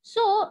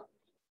 So,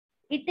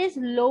 it is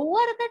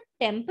lower the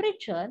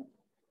temperature,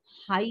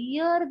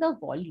 higher the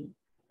volume.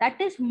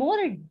 That is more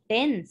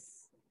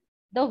dense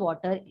the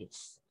water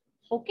is.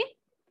 Okay.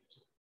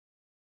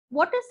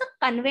 What is the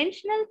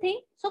conventional thing?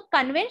 So,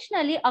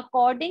 conventionally,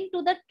 according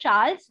to the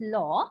Charles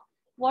law,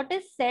 what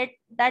is said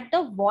that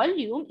the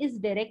volume is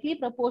directly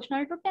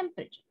proportional to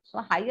temperature. So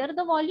higher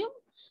the volume,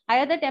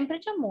 higher the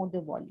temperature, more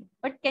the volume.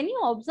 But can you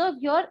observe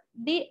here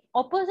the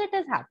opposite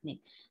is happening,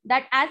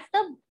 that as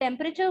the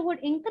temperature would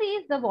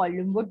increase, the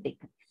volume would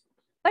decrease.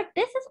 But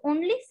this is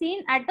only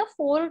seen at the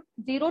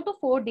 0 to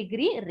 4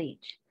 degree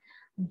range.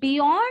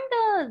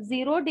 Beyond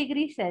 0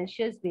 degrees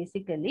Celsius,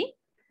 basically,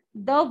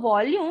 the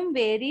volume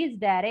varies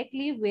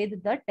directly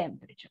with the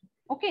temperature.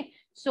 Okay,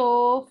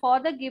 so for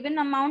the given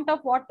amount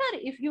of water,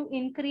 if you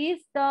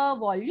increase the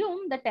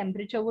volume, the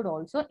temperature would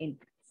also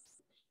increase.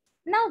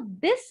 Now,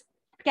 this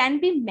can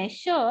be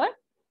measured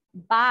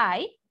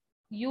by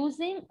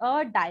using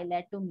a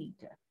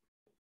dilatometer.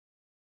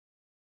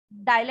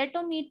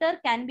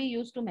 Dilatometer can be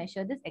used to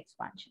measure this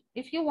expansion.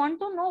 If you want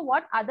to know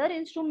what other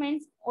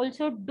instruments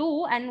also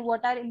do and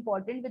what are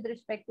important with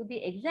respect to the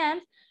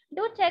exams,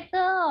 do check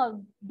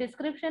the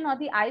description or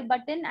the I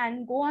button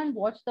and go and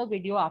watch the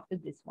video after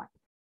this one.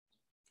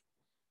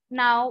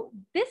 Now,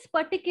 this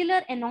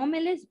particular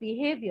anomalous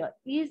behavior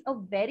is a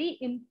very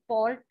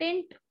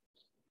important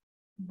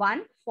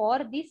one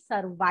for the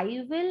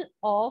survival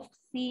of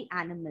sea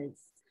animals,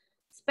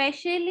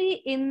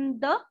 especially in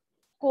the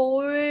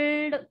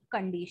cold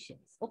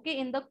conditions. Okay,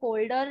 in the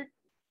colder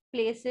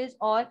places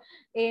or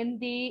in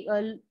the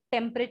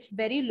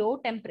very low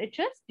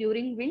temperatures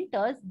during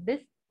winters, this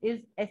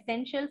is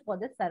essential for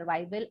the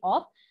survival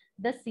of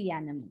the sea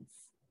animals.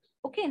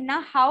 Okay,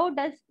 now how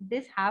does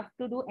this have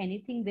to do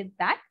anything with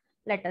that?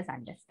 Let us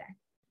understand.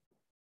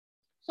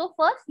 So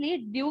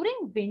firstly,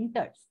 during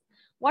winters,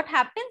 what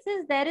happens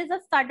is there is a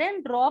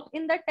sudden drop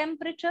in the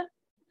temperature.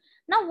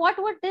 Now,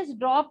 what would this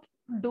drop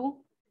do?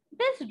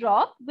 This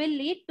drop will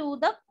lead to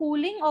the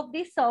cooling of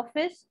the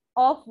surface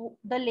of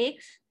the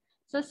lakes.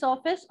 So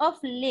surface of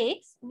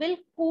lakes will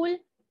cool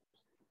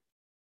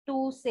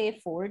to say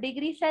 4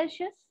 degrees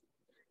Celsius.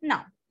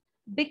 Now,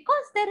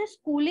 because there is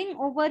cooling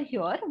over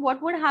here,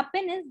 what would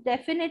happen is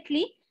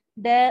definitely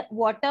the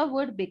water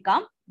would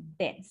become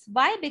dense.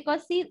 Why?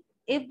 Because see,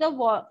 if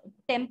the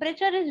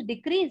temperature is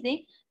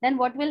decreasing, then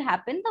what will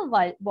happen?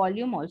 The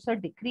volume also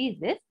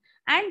decreases,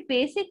 and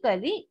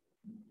basically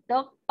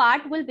the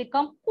part will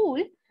become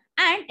cool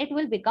and it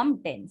will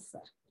become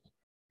denser.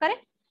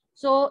 Correct?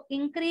 So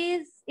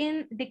decrease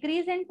in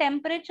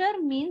temperature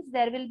means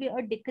there will be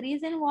a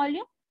decrease in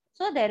volume.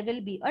 So there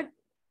will be a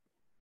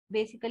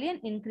basically an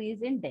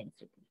increase in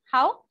density.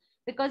 How?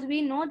 Because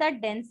we know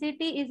that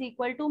density is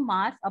equal to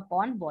mass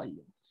upon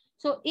volume.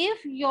 So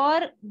if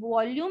your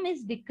volume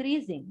is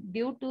decreasing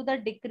due to the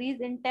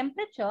decrease in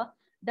temperature,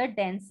 the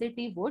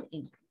density would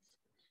increase.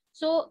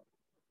 So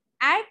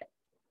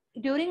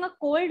during a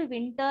cold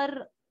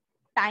winter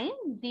time,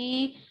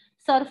 the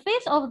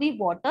surface of the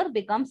water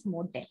becomes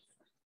more dense.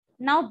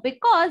 Now,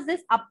 because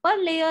this upper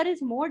layer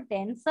is more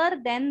denser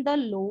than the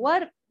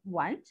lower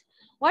ones,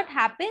 what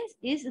happens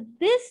is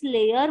this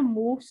layer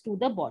moves to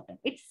the bottom.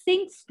 It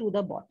sinks to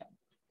the bottom.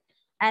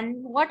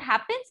 And what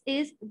happens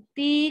is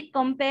the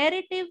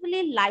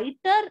comparatively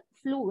lighter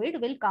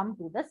fluid will come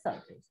to the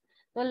surface.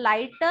 So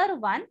lighter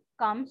one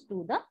comes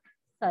to the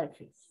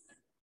surface.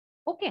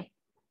 Okay.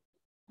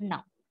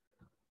 Now,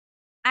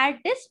 at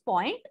this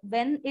point,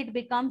 when it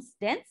becomes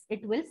dense,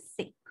 it will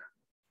sink.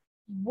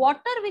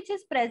 Water which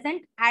is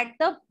present at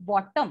the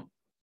bottom,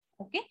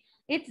 okay,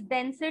 its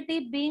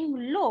density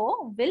being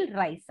low will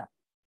rise up.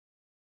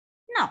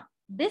 Now,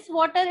 this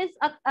water is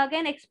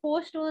again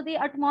exposed to the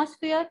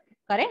atmosphere,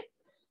 correct?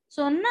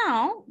 So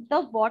now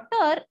the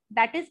water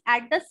that is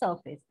at the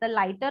surface, the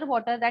lighter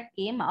water that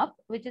came up,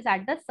 which is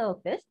at the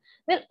surface,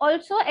 will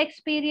also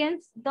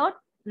experience the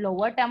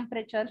lower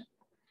temperature.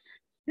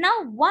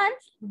 Now,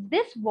 once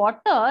this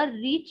water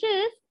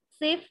reaches,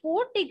 say,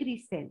 4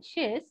 degrees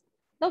Celsius,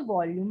 the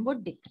volume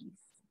would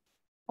decrease.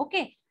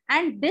 Okay.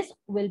 And this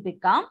will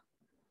become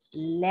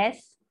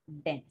less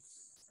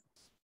dense.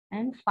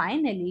 And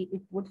finally,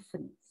 it would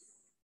freeze.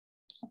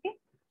 Okay.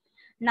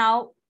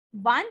 Now,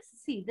 once,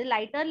 see, the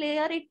lighter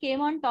layer, it came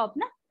on top.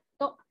 Na?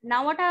 So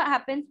now what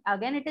happens?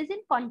 Again, it is in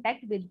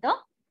contact with the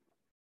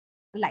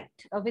light,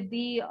 with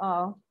the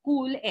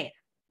cool air.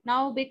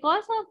 Now,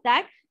 because of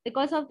that,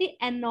 because of the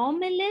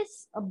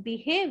anomalous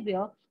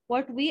behavior,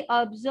 what we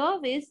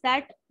observe is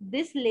that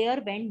this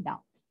layer went down.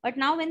 But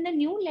now when the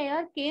new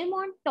layer came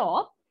on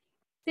top,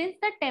 since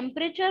the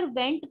temperature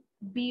went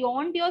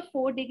beyond your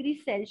 4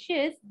 degrees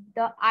Celsius,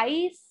 the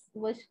ice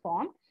was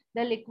formed,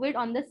 the liquid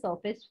on the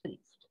surface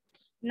freezed.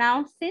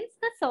 Now, since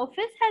the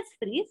surface has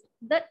freezed,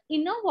 the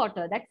inner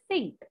water that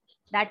sinked,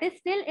 that is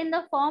still in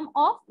the form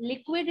of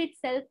liquid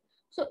itself.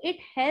 So it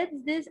helps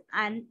these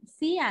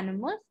sea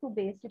animals to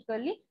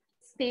basically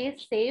stay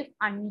safe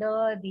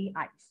under the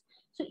ice.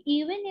 So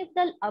even if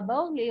the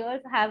above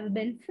layers have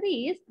been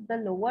freezed, the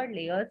lower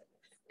layers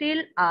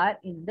still are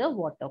in the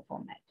water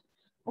format.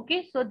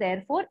 Okay, so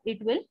therefore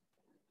it will,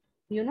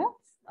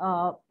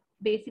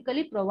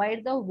 basically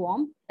provide the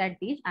warmth that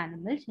these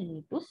animals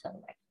need to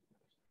survive.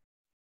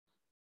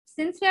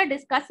 Since we are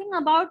discussing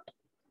about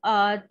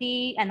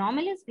the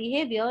anomalous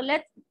behavior,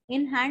 let's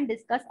in hand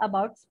discuss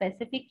about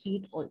specific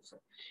heat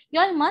also. You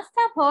all must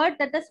have heard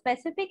that the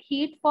specific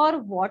heat for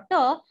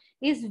water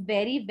is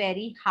very,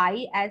 very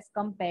high as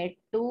compared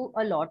to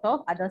a lot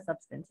of other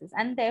substances.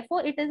 And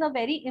therefore, it is a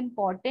very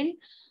important,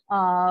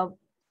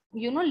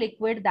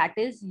 liquid that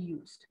is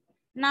used.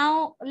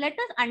 Now, let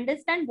us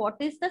understand what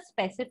is the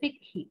specific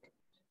heat.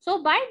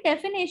 So by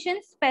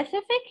definition,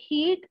 specific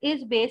heat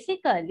is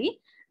basically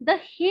the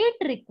heat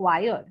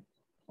required.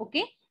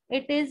 Okay,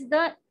 it is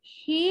the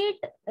heat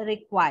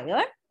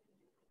required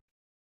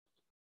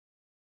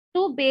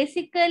to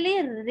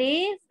basically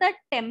raise the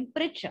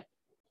temperature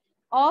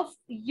of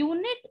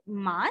unit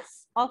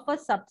mass of a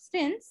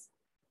substance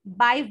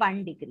by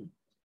 1 degree.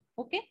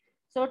 Okay,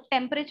 so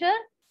temperature,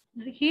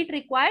 heat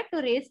required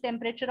to raise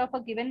temperature of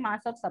a given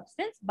mass of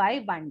substance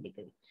by 1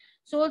 degree.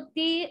 So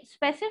the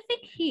specific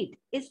heat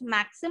is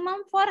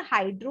maximum for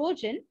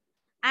hydrogen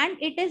and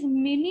it is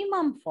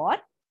minimum for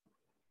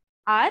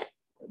our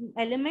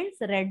elements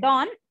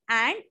radon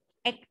and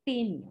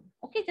actinium.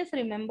 Okay, just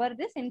remember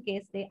this in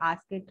case they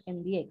ask it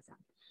in the exam.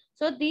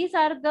 So these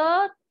are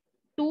the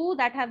two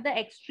that have the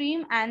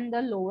extreme and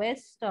the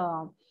lowest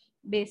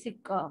basic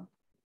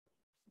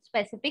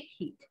specific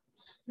heat.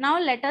 Now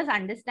let us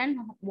understand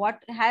what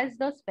has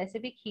the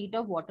specific heat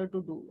of water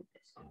to do with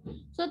this.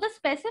 So the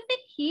specific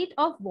heat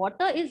of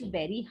water is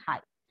very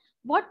high.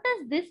 What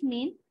does this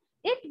mean?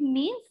 It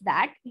means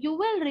that you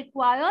will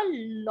require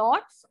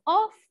lots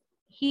of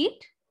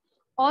heat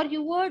or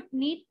you would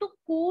need to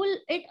cool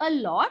it a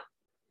lot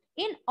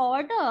in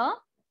order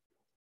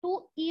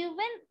to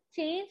even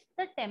change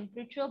the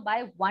temperature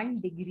by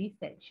 1 degree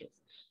Celsius.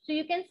 So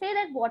you can say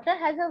that water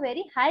has a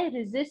very high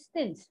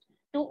resistance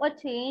to a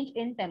change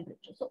in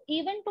temperature. So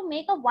even to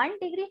make a 1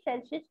 degree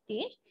Celsius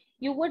change,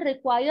 you would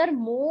require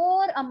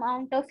more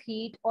amount of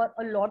heat or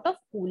a lot of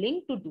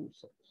cooling to do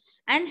so.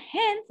 And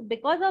hence,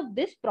 because of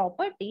this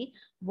property,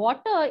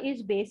 water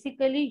is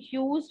basically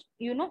used,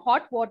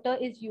 hot water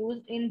is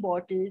used in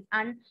bottles,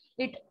 and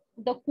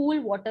the cool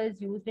water is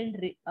used in,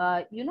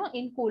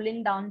 in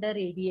cooling down the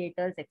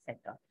radiators,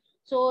 etc.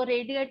 So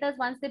radiators,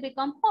 once they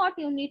become hot,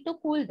 you need to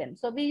cool them.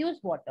 So we use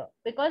water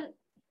because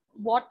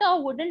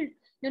water wouldn't,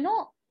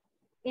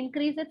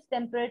 increase its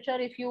temperature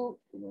if you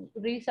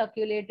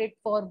recirculate it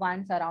for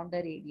once around the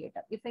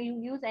radiator. If you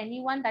use any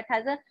one that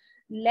has a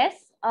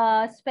less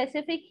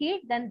specific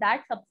heat, then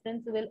that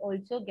substance will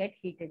also get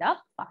heated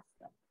up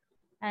faster.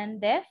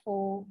 And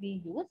therefore,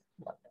 we use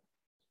water.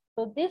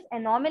 So this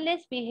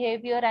anomalous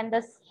behavior and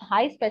the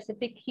high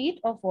specific heat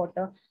of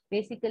water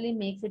basically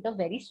makes it a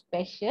very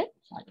special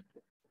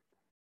molecule.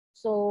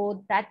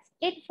 So that's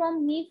it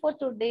from me for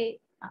today.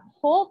 I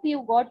hope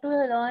you got to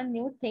learn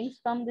new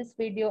things from this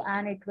video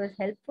and it was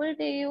helpful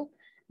to you.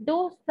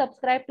 Do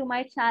subscribe to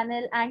my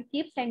channel and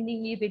keep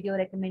sending me video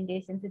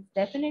recommendations. It's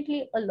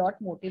definitely a lot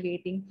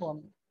motivating for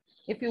me.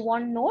 If you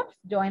want notes,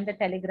 join the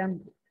Telegram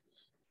group.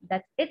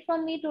 That's it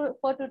from me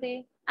for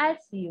today. I'll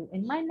see you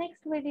in my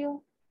next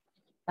video.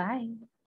 Bye.